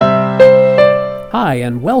Hi,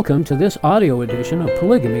 and welcome to this audio edition of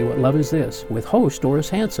Polygamy, What Love Is This? With host Doris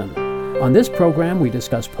Hanson. On this program, we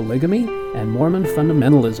discuss polygamy and Mormon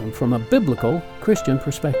fundamentalism from a biblical Christian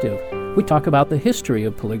perspective. We talk about the history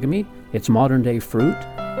of polygamy, its modern-day fruit,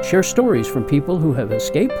 share stories from people who have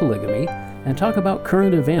escaped polygamy, and talk about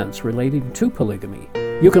current events relating to polygamy.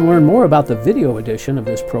 You can learn more about the video edition of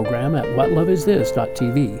this program at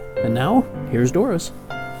whatloveisthis.tv. And now, here's Doris.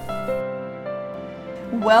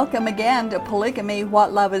 Welcome again to Polygamy,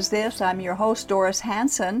 What Love Is This? I'm your host, Doris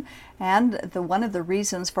Hanson, and one of the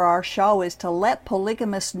reasons for our show is to let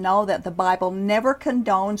polygamists know that the Bible never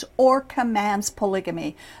condones or commands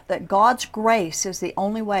polygamy, that God's grace is the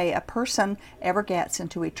only way a person ever gets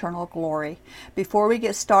into eternal glory. Before we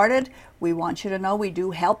get started, we want you to know we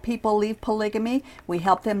do help people leave polygamy. We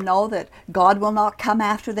help them know that God will not come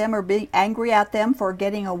after them or be angry at them for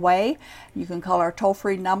getting away. You can call our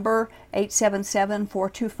toll-free number,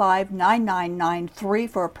 877-425-9993,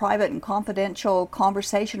 for a private and confidential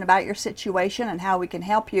conversation about your situation and how we can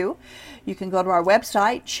help you. You can go to our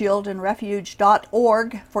website,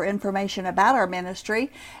 shieldandrefuge.org, for information about our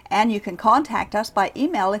ministry, and you can contact us by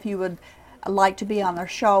email if you would like to be on our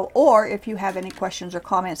show, or if you have any questions or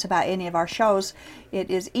comments about any of our shows, it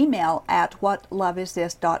is email at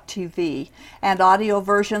whatloveisthis.tv. And audio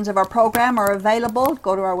versions of our program are available.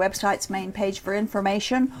 Go to our website's main page for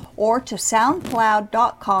information, or to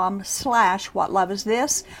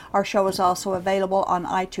soundcloud.com/whatloveisthis. Our show is also available on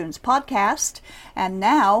iTunes podcast. And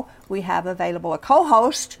now we have available a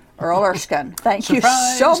co-host, Earl Erskine. Thank you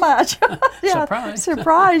so much.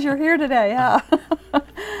 Surprise, you're here today. Huh?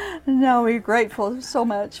 No, we're grateful so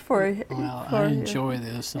much for I enjoy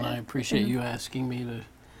this, and I appreciate you asking me to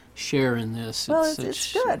share in this. Well,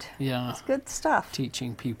 it's good. Yeah. It's good stuff.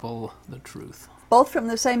 Teaching people the truth. Both from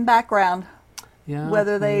the same background. Yeah,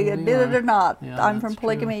 whether they admit it or not. Yeah, I'm from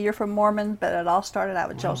polygamy, you're from Mormon, but it all started out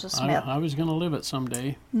with Joseph Smith. I was going to live it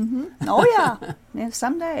someday. Mm-hmm. Oh, yeah.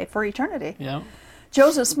 Someday, for eternity. Yeah.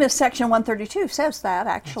 Joseph Smith, section 132, says that,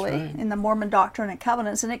 actually, right, in the Mormon Doctrine and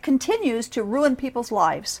Covenants, and it continues to ruin people's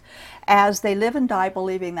lives as they live and die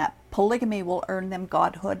believing that polygamy will earn them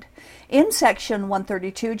godhood. In section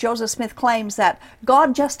 132, Joseph Smith claims that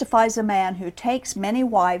God justifies a man who takes many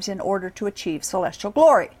wives in order to achieve celestial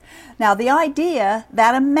glory. Now, the idea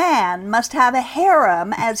that a man must have a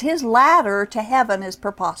harem as his ladder to heaven is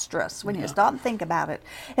preposterous when you stop and think about it,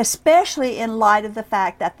 especially in light of the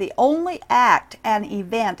fact that the only act and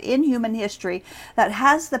event in human history that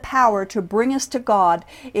has the power to bring us to God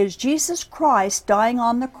is Jesus Christ dying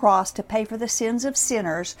on the cross to pay for the sins of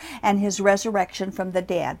sinners and his resurrection from the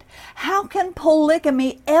dead. How can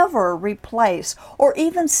polygamy ever replace or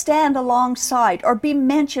even stand alongside or be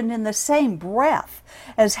mentioned in the same breath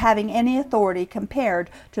as having any authority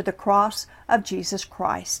compared to the cross of Jesus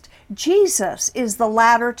Christ? Jesus is the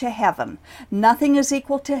ladder to heaven. Nothing is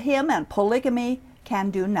equal to him, and polygamy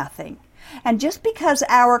can do nothing. And just because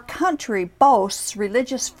our country boasts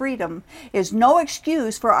religious freedom is no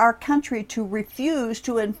excuse for our country to refuse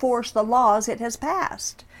to enforce the laws it has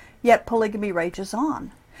passed. Yet polygamy rages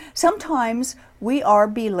on. Sometimes we are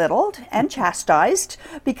belittled and chastised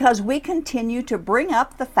because we continue to bring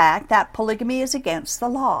up the fact that polygamy is against the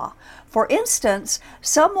law. For instance,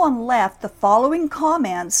 someone left the following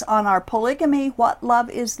comments on our Polygamy What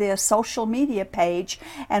Love Is This social media page,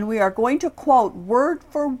 and we are going to quote word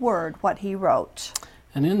for word what he wrote.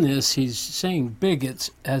 And in this, he's saying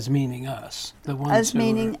bigots as meaning us. The ones as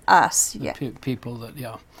meaning us, yeah. People that,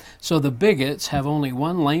 So the bigots have only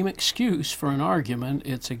one lame excuse for an argument.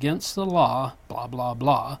 It's against the law, blah, blah,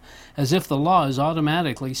 blah, as if the law is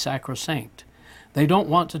automatically sacrosanct. They don't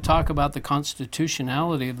want to talk about the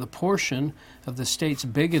constitutionality of the portion of the state's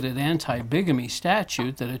bigoted anti-bigamy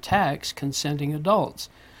statute that attacks consenting adults.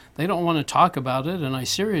 They don't want to talk about it, and I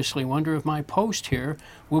seriously wonder if my post here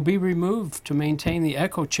will be removed to maintain the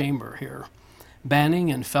echo chamber here,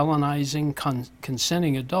 banning and felonizing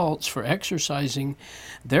consenting adults for exercising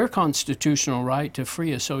their constitutional right to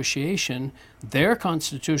free association, their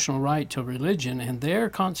constitutional right to religion, and their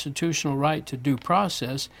constitutional right to due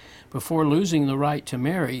process before losing the right to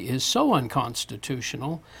marry is so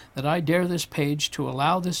unconstitutional that I dare this page to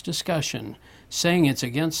allow this discussion. Saying it's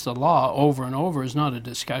against the law over and over is not a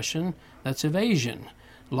discussion, that's evasion.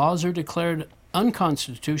 Laws are declared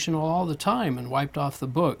unconstitutional all the time and wiped off the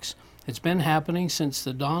books. It's been happening since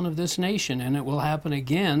the dawn of this nation, and it will happen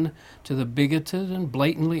again to the bigoted and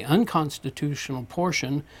blatantly unconstitutional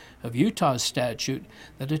portion of Utah's statute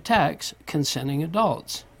that attacks consenting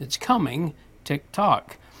adults. It's coming,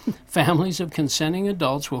 tick-tock. Families of consenting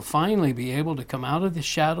adults will finally be able to come out of the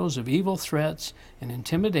shadows of evil threats and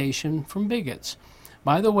intimidation from bigots.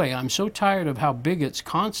 By the way, I'm so tired of how bigots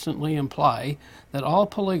constantly imply that all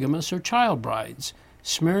polygamists are child brides.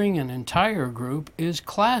 Smearing an entire group is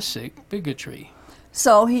classic bigotry.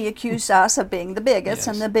 So he accused us of being the bigots Yes.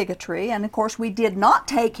 and the bigotry, and of course we did not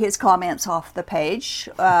take his comments off the page.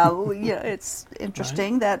 It's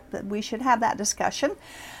interesting that we should have that discussion.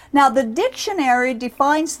 Now, the dictionary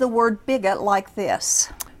defines the word bigot like this.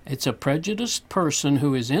 It's a prejudiced person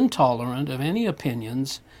who is intolerant of any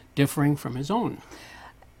opinions differing from his own.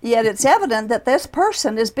 Yet it's evident that this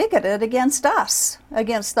person is bigoted against us,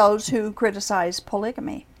 against those who criticize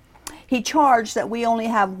polygamy. He charged that we only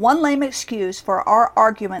have one lame excuse for our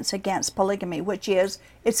arguments against polygamy, which is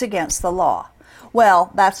it's against the law.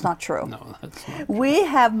 Well, that's not true. No, that's not. We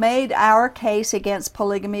have made our case against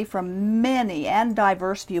polygamy from many and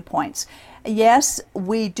diverse viewpoints. Yes,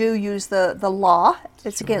 we do use the law.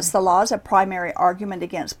 It's against the law as a primary argument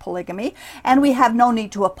against polygamy, and we have no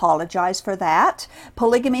need to apologize for that.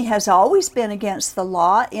 Polygamy has always been against the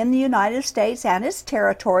law in the United States and its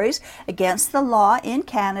territories, against the law in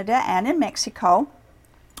Canada and in Mexico.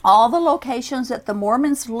 All the locations that the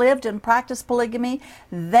Mormons lived and practiced polygamy,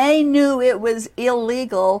 they knew it was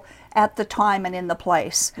illegal at the time and in the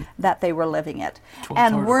place that they were living it.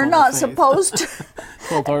 And we're not supposed to...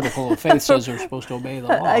 12th article of faith says we're supposed to obey the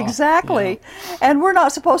law. Exactly. Yeah. And we're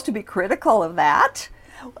not supposed to be critical of that.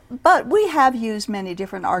 But we have used many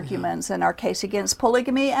different arguments in our case against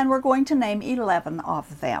polygamy, and we're going to name 11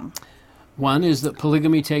 of them. One is that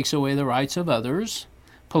polygamy takes away the rights of others.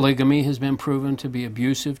 Polygamy has been proven to be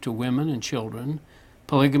abusive to women and children.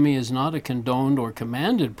 Polygamy is not a condoned or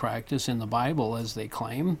commanded practice in the Bible, as they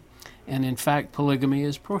claim. And in fact, polygamy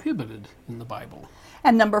is prohibited in the Bible.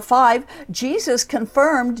 And number 5, Jesus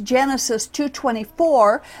confirmed Genesis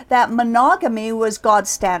 2:24 that monogamy was God's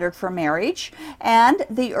standard for marriage, and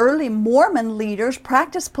the early Mormon leaders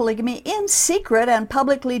practiced polygamy in secret and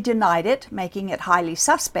publicly denied it, making it highly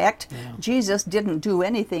suspect. Yeah. Jesus didn't do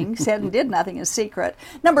anything, said and did nothing in secret.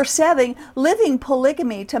 Number 7, living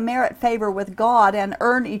polygamy to merit favor with God and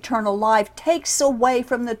earn eternal life takes away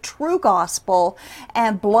from the true gospel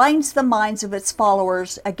and blinds the minds of its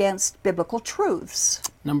followers against biblical truths.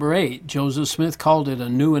 Number 8, Joseph Smith called it a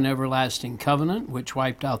new and everlasting covenant, which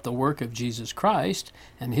wiped out the work of Jesus Christ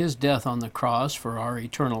and his death on the cross for our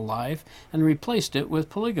eternal life and replaced it with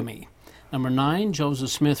polygamy. Number 9, Joseph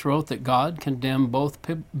Smith wrote that God condemned both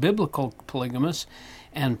biblical polygamists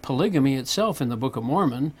and polygamy itself in the Book of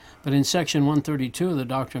Mormon, but in section 132 of the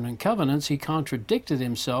Doctrine and Covenants, he contradicted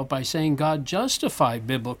himself by saying God justified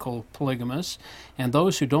biblical polygamists, and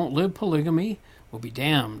those who don't live polygamy will be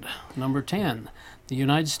damned. Number 10, the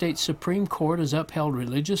United States Supreme Court has upheld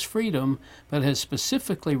religious freedom, but has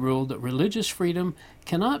specifically ruled that religious freedom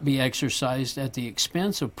cannot be exercised at the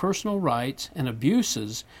expense of personal rights and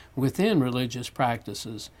abuses within religious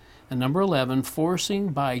practices. And number 11, forcing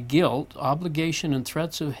by guilt, obligation, and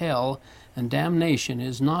threats of hell and damnation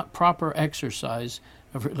is not proper exercise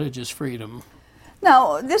of religious freedom.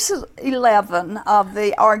 Now, this is 11 of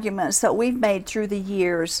the arguments that we've made through the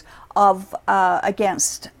years of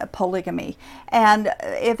against polygamy. And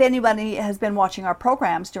if anybody has been watching our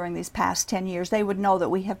programs during these past 10 years, they would know that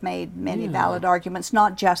we have made many valid arguments,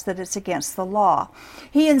 not just that it's against the law.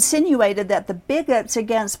 He insinuated that the bigots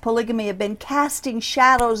against polygamy have been casting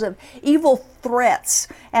shadows of evil threats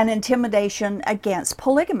and intimidation against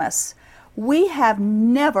polygamists. We have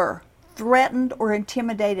never threatened or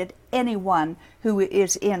intimidated anyone who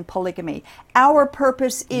is in polygamy. Our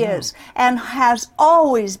purpose is and has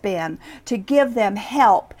always been to give them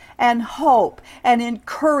help and hope and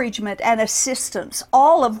encouragement and assistance,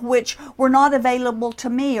 all of which were not available to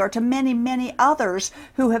me or to many, many others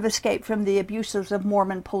who have escaped from the abuses of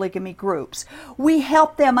Mormon polygamy groups. We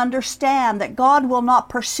help them understand that God will not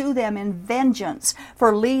pursue them in vengeance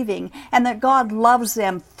for leaving, and that God loves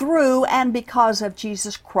them through and because of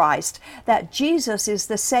Jesus Christ, that Jesus is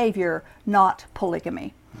the Savior, not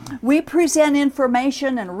polygamy. We present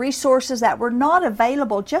information and resources that were not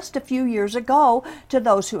available just a few years ago to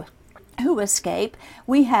those who escape.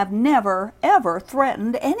 We have never, ever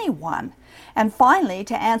threatened anyone. And finally,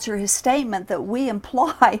 to answer his statement that we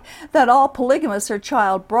imply that all polygamists are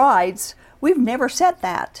child brides, we've never said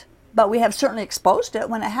that. But we have certainly exposed it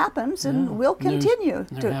when it happens, and we'll continue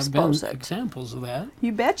to expose it. There have been examples of that.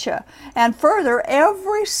 You betcha. And further,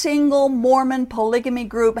 every single Mormon polygamy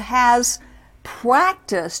group has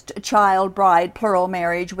practiced child bride plural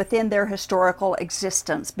marriage within their historical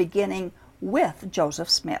existence, beginning with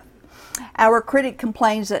Joseph Smith. Our critic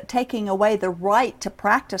complains that taking away the right to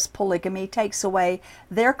practice polygamy takes away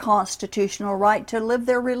their constitutional right to live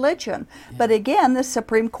their religion. Yeah. But again, the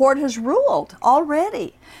Supreme Court has ruled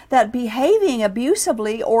already that behaving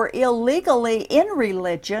abusively or illegally in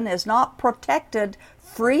religion is not protected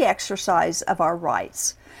free exercise of our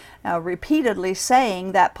rights. Now, repeatedly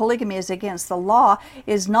saying that polygamy is against the law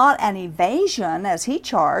is not an evasion, as he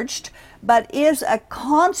charged, but is a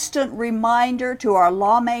constant reminder to our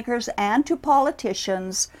lawmakers and to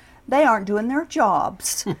politicians they aren't doing their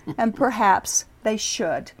jobs, and perhaps they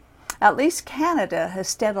should. At least Canada has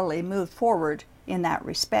steadily moved forward in that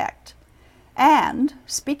respect. And,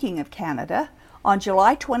 speaking of Canada, on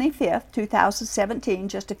July 25th, 2017,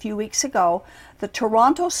 just a few weeks ago, the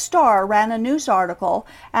Toronto Star ran a news article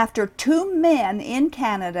after 2 men in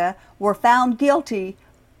Canada were found guilty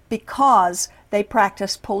because they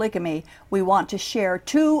practiced polygamy. We want to share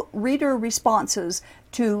 2 reader responses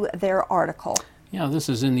to their article. Yeah, this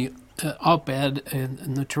is in the op-ed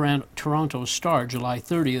in the Toronto Star, July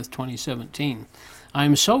 30th, 2017. I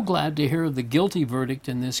am so glad to hear of the guilty verdict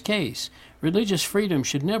in this case. Religious freedom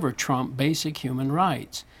should never trump basic human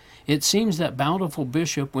rights. It seems that bountiful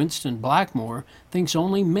Bishop Winston Blackmore thinks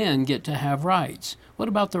only men get to have rights. What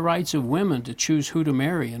about the rights of women to choose who to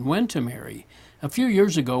marry and when to marry? A few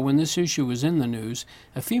years ago, when this issue was in the news,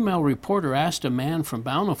 a female reporter asked a man from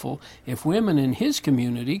Bountiful if women in his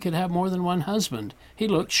community could have more than one husband. He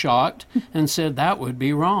looked shocked and said that would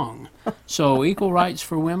be wrong. So equal rights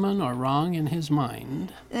for women are wrong in his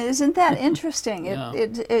mind. Isn't that interesting? Yeah.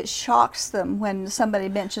 It shocks them when somebody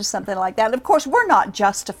mentions something like that. Of course, we're not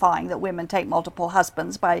justifying that women take multiple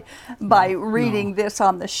husbands by reading this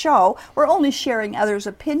on the show. We're only sharing others'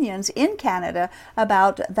 opinions in Canada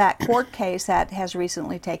about that court case that has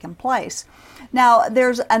recently taken place. Now,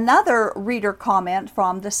 there's another reader comment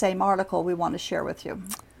from the same article we want to share with you.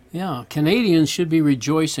 Yeah, Canadians should be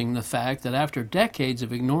rejoicing the fact that after decades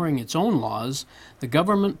of ignoring its own laws, the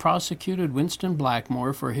government prosecuted Winston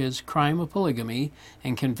Blackmore for his crime of polygamy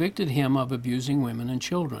and convicted him of abusing women and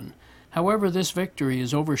children. However, this victory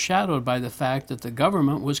is overshadowed by the fact that the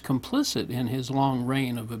government was complicit in his long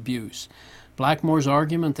reign of abuse. Blackmore's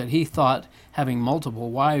argument that he thought having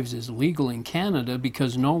multiple wives is legal in Canada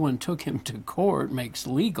because no one took him to court makes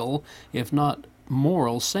legal, if not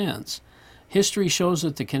moral, sense. History shows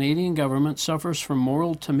that the Canadian government suffers from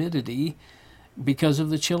moral timidity because of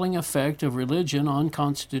the chilling effect of religion on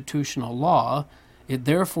constitutional law. It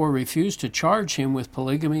therefore refused to charge him with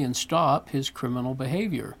polygamy and stop his criminal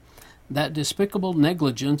behavior. That despicable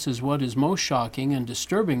negligence is what is most shocking and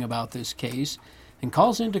disturbing about this case and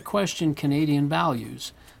calls into question Canadian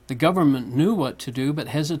values. The government knew what to do but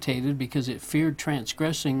hesitated because it feared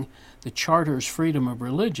transgressing the Charter's freedom of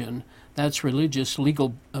religion. That's religious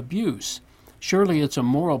legal abuse. Surely it's a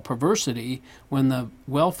moral perversity when the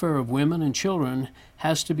welfare of women and children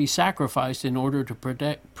has to be sacrificed in order to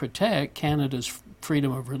protect Canada's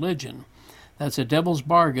freedom of religion. That's a devil's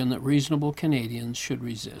bargain that reasonable Canadians should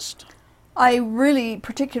resist. I really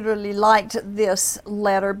particularly liked this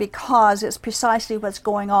letter because it's precisely what's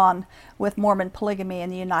going on with Mormon polygamy in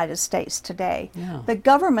the United States today. Yeah. The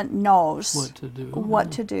government knows what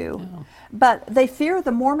to do, Yeah. But they fear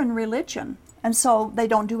the Mormon religion, and so they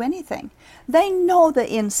don't do anything. They know the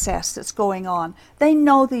incest that's going on. They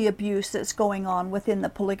know the abuse that's going on within the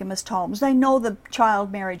polygamist homes. They know the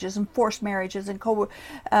child marriages and forced marriages and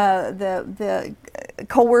the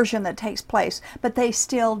coercion that takes place. But they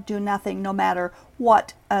still do nothing, no matter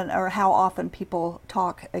what or how often people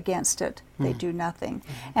talk against it. They do nothing.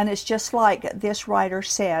 And it's just like this writer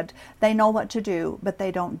said, they know what to do, but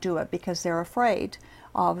they don't do it because they're afraid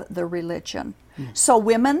of the religion. So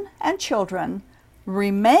women and children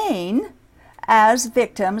remain as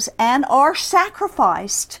victims and are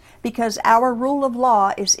sacrificed because our rule of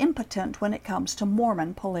law is impotent when it comes to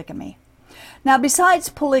Mormon polygamy. Now, besides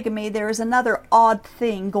polygamy, there is another odd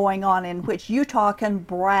thing going on in which Utah can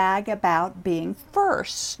brag about being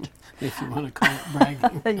first. If you want to call it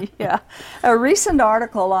bragging. Yeah. A recent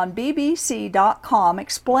article on BBC.com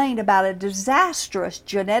explained about a disastrous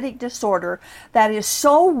genetic disorder that is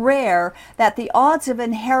so rare that the odds of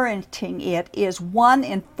inheriting it is 1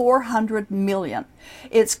 in 400 million.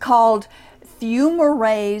 It's called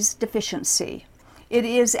fumarase deficiency. It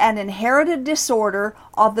is an inherited disorder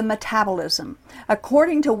of the metabolism.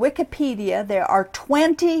 According to Wikipedia, there are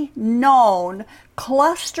 20 known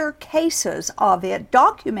cluster cases of it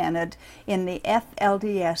documented in the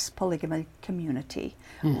FLDS polygamy community.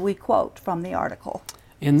 We quote from the article.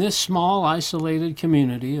 In this small, isolated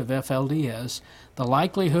community of FLDS, the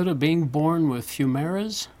likelihood of being born with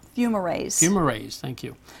fumarase, thank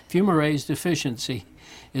you, fumarase deficiency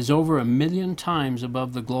is over 1 million times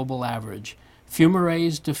above the global average.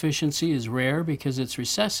 Fumarase deficiency is rare because it's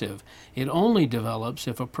recessive. It only develops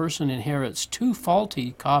if a person inherits 2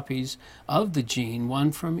 faulty copies of the gene,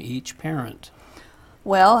 one from each parent.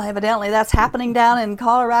 Well, evidently that's happening down in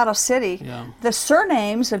Colorado City. Yeah. The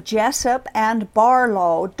surnames of Jessup and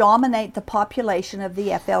Barlow dominate the population of the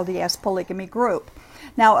FLDS polygamy group.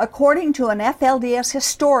 Now, according to an FLDS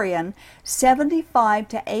historian, 75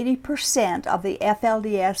 to 80% of the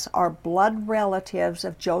FLDS are blood relatives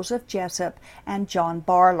of Joseph Jessup and John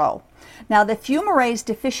Barlow. Now, the fumarase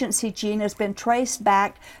deficiency gene has been traced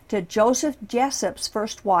back to Joseph Jessup's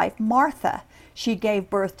first wife, Martha. She gave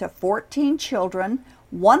birth to 14 children,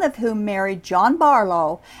 one of whom married John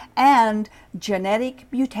Barlow, and genetic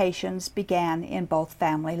mutations began in both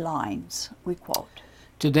family lines. We quote.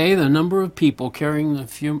 Today, the number of people carrying the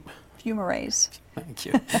Fumarase. Thank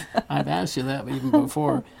you. I've asked you that even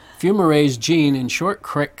before. Fumarase gene in short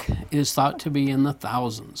crick is thought to be in the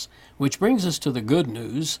thousands, which brings us to the good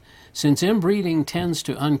news. Since inbreeding tends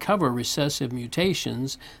to uncover recessive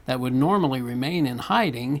mutations that would normally remain in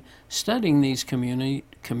hiding, studying these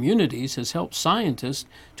communities has helped scientists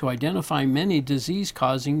to identify many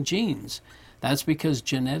disease-causing genes. That's because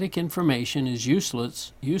genetic information is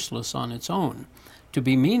useless on its own. To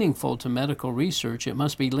be meaningful to medical research, it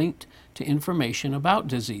must be linked to information about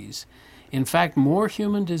disease. In fact, more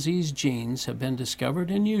human disease genes have been discovered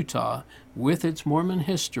in Utah with its Mormon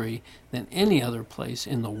history than any other place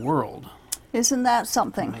in the world. Isn't that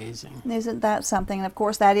something? Amazing. Isn't that something? And of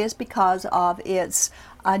course, that is because of its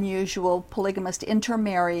unusual polygamist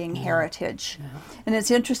intermarrying heritage. Yeah. And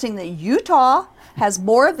it's interesting that Utah has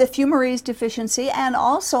more of the fumarase deficiency and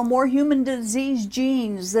also more human disease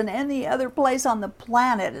genes than any other place on the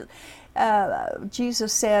planet.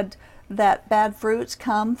 Jesus said that bad fruits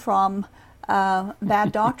come from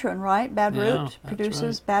bad doctrine, right? Bad root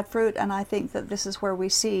produces bad fruit, and I think that this is where we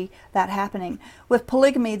see that happening. With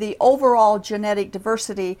polygamy, the overall genetic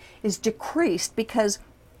diversity is decreased because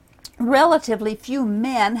relatively few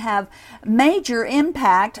men have major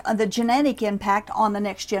impact, the genetic impact on the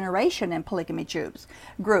next generation in polygamy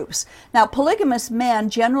groups. Now, polygamous men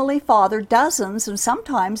generally father dozens, and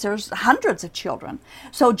sometimes there's hundreds of children.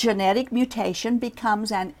 So genetic mutation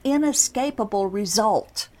becomes an inescapable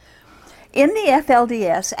result. In the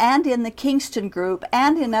FLDS and in the Kingston group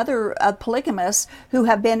and in other polygamists who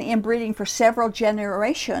have been inbreeding for several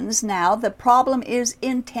generations now, the problem is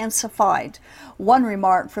intensified. One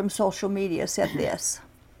remark from social media said this.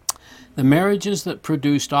 The marriages that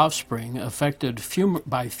produced offspring affected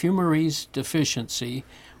by fumarase deficiency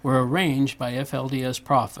were arranged by FLDS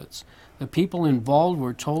prophets. The people involved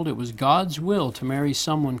were told it was God's will to marry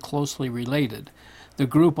someone closely related. The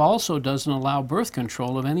group also doesn't allow birth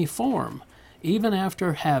control of any form. Even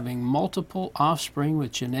after having multiple offspring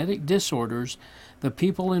with genetic disorders, the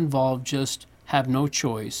people involved just have no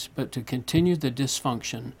choice but to continue the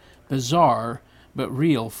dysfunction. Bizarre, but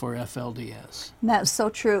real for FLDS. That's so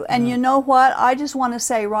true. And you know what? I just want to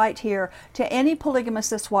say right here to any polygamist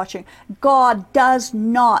that's watching, God does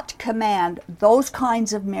not command those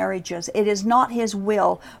kinds of marriages. It is not His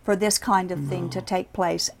will for this kind of thing to take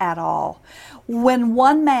place at all. When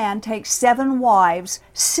one man takes 7 wives,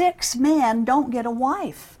 6 men don't get a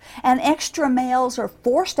wife. And extra males are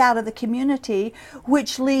forced out of the community,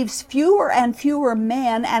 which leaves fewer and fewer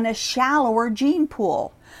men and a shallower gene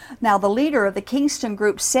pool. Now, the leader of the Kingston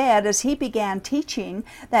group said as he began teaching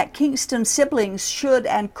that Kingston siblings should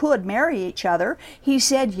and could marry each other, he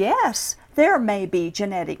said, yes, there may be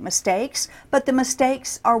genetic mistakes, but the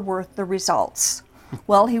mistakes are worth the results.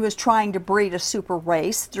 Well, he was trying to breed a super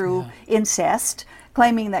race through incest,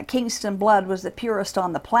 claiming that Kingston blood was the purest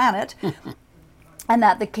on the planet, and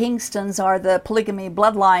that the Kingstons are the polygamy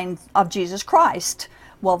bloodline of Jesus Christ.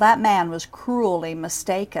 Well, that man was cruelly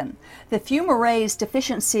mistaken. The fumarase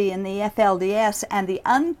deficiency in the FLDS and the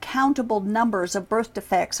uncountable numbers of birth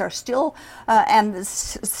defects are still, and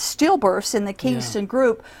stillbirths in the Kingston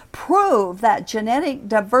group prove that genetic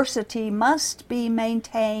diversity must be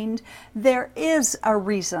maintained. There is a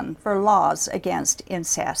reason for laws against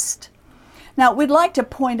incest. Now, we'd like to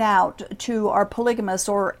point out to our polygamous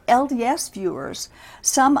or LDS viewers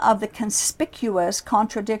some of the conspicuous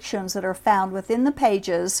contradictions that are found within the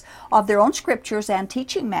pages of their own scriptures and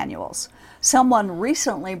teaching manuals. Someone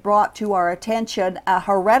recently brought to our attention a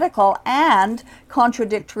heretical and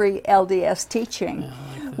contradictory LDS teaching.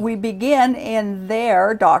 We begin in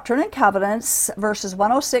their Doctrine and Covenants, verses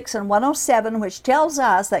 106 and 107, which tells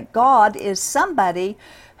us that God is somebody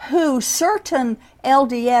who certain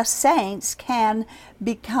LDS saints can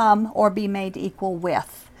become or be made equal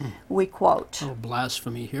with. We quote. Oh,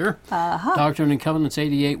 blasphemy here. Doctrine and Covenants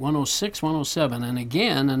 88, 106, 107. And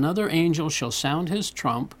again, another angel shall sound his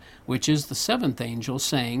trump, which is the seventh angel,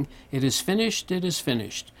 saying, It is finished, it is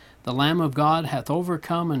finished. The Lamb of God hath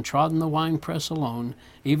overcome and trodden the winepress alone,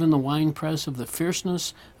 even the winepress of the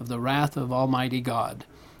fierceness of the wrath of Almighty God.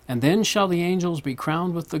 And then shall the angels be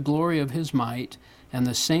crowned with the glory of his might, and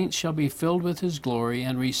the saints shall be filled with his glory,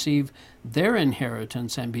 and receive their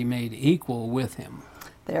inheritance, and be made equal with him.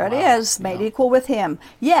 There it is, made equal with him.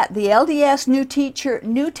 Yet the LDS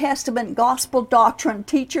New Testament Gospel Doctrine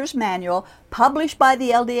Teacher's Manual, published by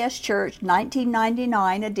the LDS Church,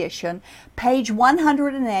 1999 edition, page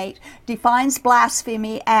 108, defines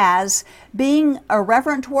blasphemy as being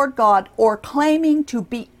irreverent toward God or claiming to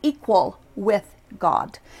be equal with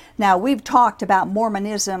God. Now, we've talked about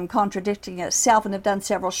Mormonism contradicting itself and have done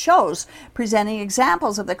several shows presenting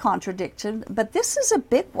examples of the contradiction, but this is a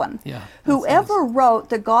big one. Yeah, Whoever wrote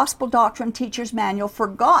the Gospel Doctrine Teacher's Manual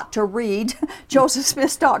forgot to read Joseph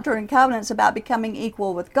Smith's Doctrine and Covenants about becoming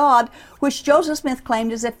equal with God, which Joseph Smith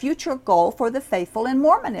claimed is a future goal for the faithful in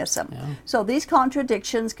Mormonism. Yeah. So these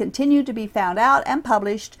contradictions continue to be found out and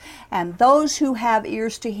published, and those who have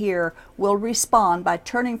ears to hear will respond by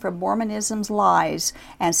turning from Mormonism's lies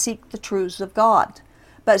and seek the truths of God.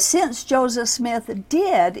 But since Joseph Smith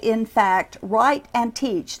did, in fact, write and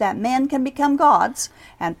teach that men can become gods,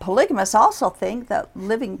 and polygamists also think that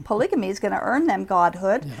living polygamy is going to earn them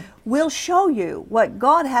godhood, we'll show you what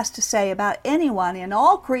God has to say about anyone in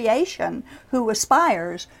all creation who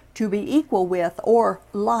aspires to be equal with or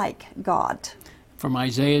like God. From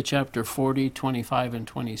Isaiah chapter 40, 25, and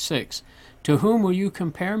 26. To whom will you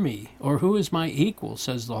compare me, or who is my equal,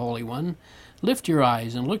 says the Holy One? Lift your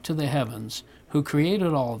eyes and look to the heavens, who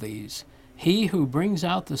created all these. He who brings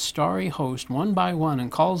out the starry host one by one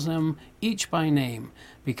and calls them each by name,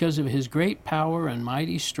 because of his great power and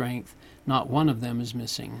mighty strength, not one of them is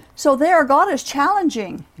missing. So there, God is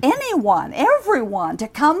challenging anyone, everyone, to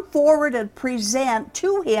come forward and present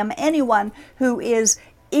to him anyone who is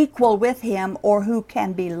equal with him or who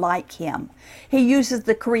can be like him. He uses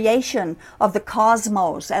the creation of the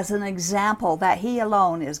cosmos as an example that he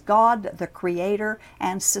alone is God, the creator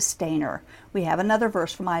and sustainer. We have another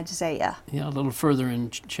verse from Isaiah. Yeah, a little further in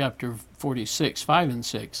chapter 46, 5 and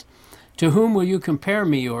 6. To whom will you compare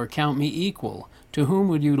me or count me equal? To whom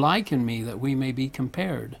would you liken me that we may be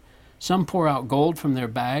compared? Some pour out gold from their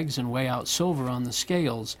bags and weigh out silver on the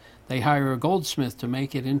scales. They hire a goldsmith to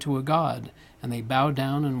make it into a god, and they bow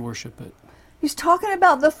down and worship it. He's talking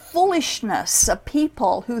about the foolishness of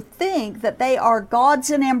people who think that they are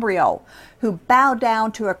gods in embryo, who bow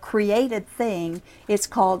down to a created thing. It's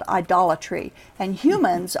called idolatry. And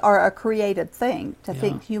humans are a created thing, to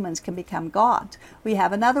think humans can become gods. We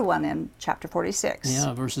have another one in chapter 46.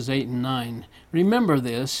 Yeah, verses 8 and 9. Remember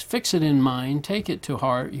this, fix it in mind, take it to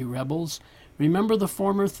heart, you rebels. Remember the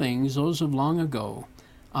former things, those of long ago.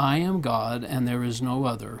 I am God, and there is no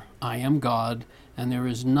other. I am God, and there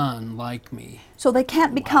is none like me. So they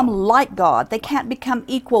can't become like God. They can't become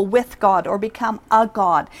equal with God or become a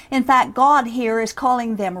God. In fact, God here is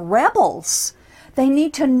calling them rebels. They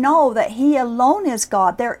need to know that he alone is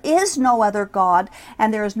God. There is no other God,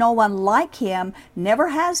 and there is no one like him, never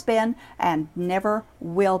has been, and never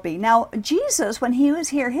will be. Now, Jesus, when he was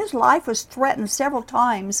here, his life was threatened several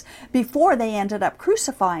times before they ended up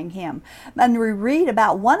crucifying him. And we read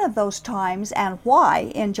about one of those times and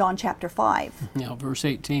why in John chapter 5. Now, verse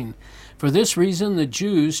 18. For this reason the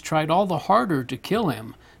Jews tried all the harder to kill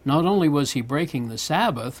him. Not only was he breaking the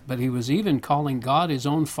Sabbath, but he was even calling God his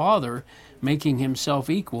own Father, making himself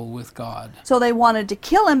equal with God. So they wanted to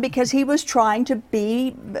kill him because he was trying to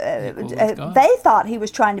be, they thought he was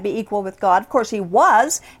trying to be equal with God. Of course, he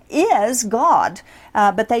is God,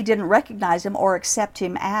 but they didn't recognize him or accept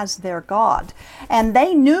him as their God. And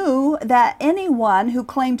they knew that anyone who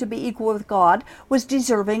claimed to be equal with God was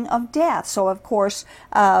deserving of death. So, of course,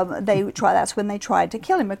 that's when they tried to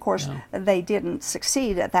kill him. Of course, they didn't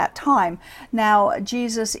succeed at that time. Now,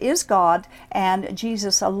 Jesus is God, and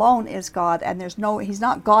Jesus alone is God. And he's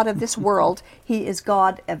not God of this world. He is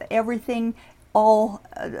God of everything, all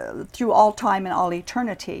through all time and all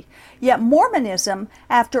eternity. Yet Mormonism,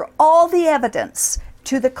 after all the evidence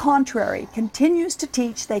to the contrary, continues to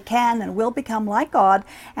teach they can and will become like God,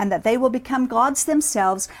 and that they will become gods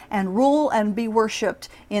themselves and rule and be worshipped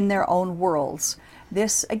in their own worlds.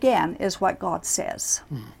 This, again, is what God says.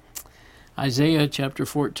 Isaiah chapter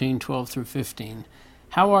 14, 12 through 15.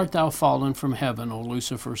 How art thou fallen from heaven, O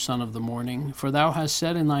Lucifer, son of the morning? For thou hast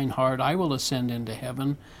said in thine heart, I will ascend into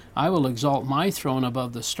heaven. I will exalt my throne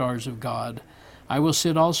above the stars of God. I will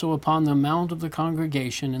sit also upon the mount of the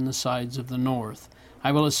congregation in the sides of the north.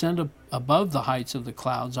 I will ascend above the heights of the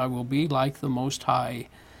clouds. I will be like the Most High.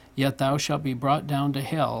 Yet thou shalt be brought down to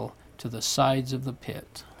hell, to the sides of the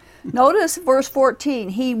pit. Notice verse 14.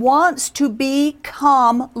 He wants to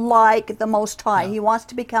become like the Most High. He wants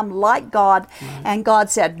to become like God. Right. And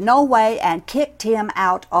God said, no way, and kicked him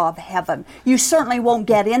out of heaven. You certainly won't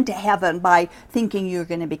get into heaven by thinking you're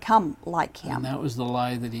going to become like him. And that was the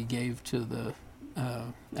lie that he gave to the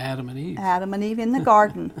Adam and Eve. Adam and Eve in the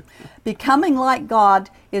garden. Becoming like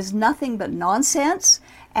God is nothing but nonsense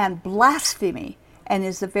and blasphemy, and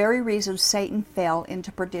is the very reason Satan fell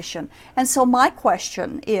into perdition. And so my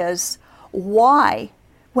question is, why,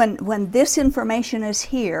 when this information is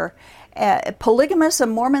here, polygamists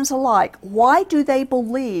and Mormons alike, why do they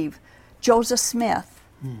believe Joseph Smith,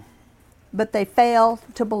 but they fail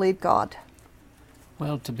to believe God?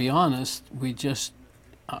 Well, to be honest,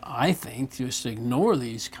 I think, just ignore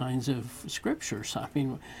these kinds of scriptures. I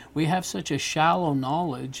mean, we have such a shallow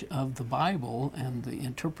knowledge of the Bible and the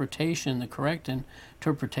interpretation, the correct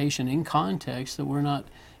interpretation in context, that we're not,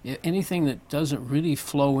 anything that doesn't really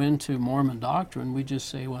flow into Mormon doctrine, we just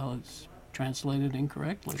say, well, it's translated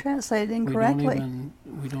incorrectly. Translated incorrectly.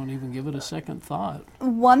 We don't even give it a second thought.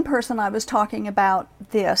 One person I was talking about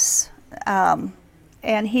this,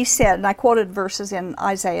 and he said, and I quoted verses in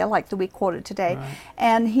Isaiah like that we quoted today, right.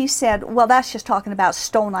 And he said, well, that's just talking about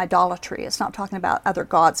stone idolatry. It's not talking about other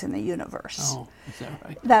gods in the universe. Oh, is that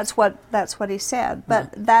right? That's what he said.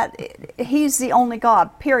 But that he's the only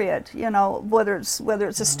God, period. You know, whether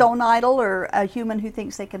it's a stone idol or a human who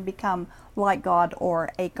thinks they can become like God or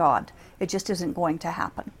a God. It just isn't going to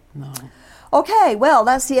happen. No. Okay, well,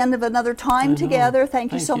 that's the end of another time together.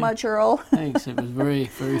 Thank you so much, Earl. Thanks. It was very,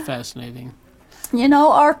 very fascinating. You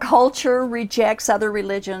know, our culture rejects other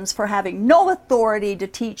religions for having no authority to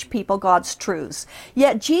teach people God's truths.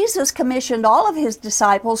 Yet Jesus commissioned all of his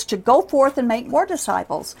disciples to go forth and make more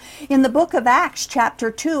disciples. In the book of Acts,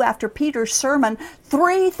 chapter 2, after Peter's sermon,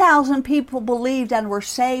 3,000 people believed and were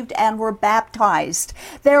saved and were baptized.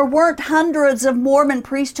 There weren't hundreds of Mormon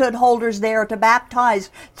priesthood holders there to baptize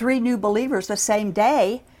 3 new believers the same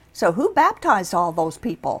day. So who baptized all those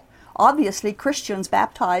people? Obviously, Christians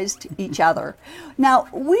baptized each other. Now,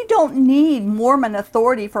 we don't need Mormon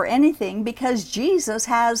authority for anything because Jesus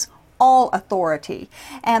has all authority.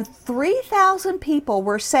 And 3,000 people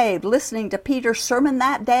were saved listening to Peter's sermon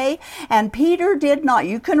that day. And Peter did not,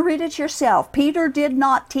 you can read it yourself, Peter did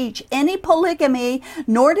not teach any polygamy,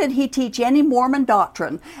 nor did he teach any Mormon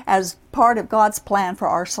doctrine as part of God's plan for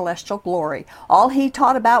our celestial glory. All he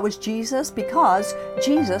taught about was Jesus, because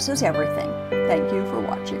Jesus is everything. Thank you for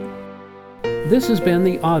watching. This has been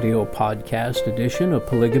the audio podcast edition of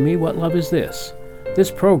Polygamy, What Love Is This? This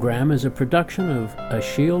program is a production of A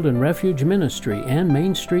Shield and Refuge Ministry and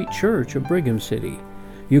Main Street Church of Brigham City.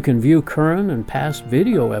 You can view current and past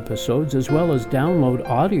video episodes as well as download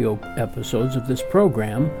audio episodes of this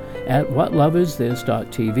program at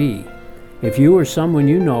whatloveisthis.tv. If you or someone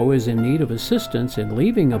you know is in need of assistance in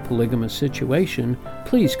leaving a polygamous situation,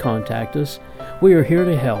 please contact us. We are here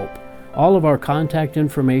to help. All of our contact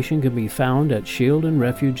information can be found at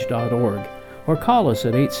shieldandrefuge.org or call us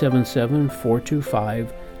at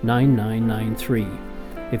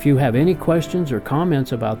 877-425-9993. If you have any questions or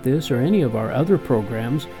comments about this or any of our other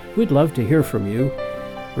programs, we'd love to hear from you.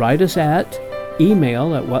 Write us at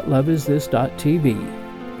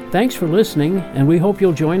email@whatloveisthis.tv. Thanks for listening, and we hope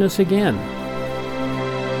you'll join us again.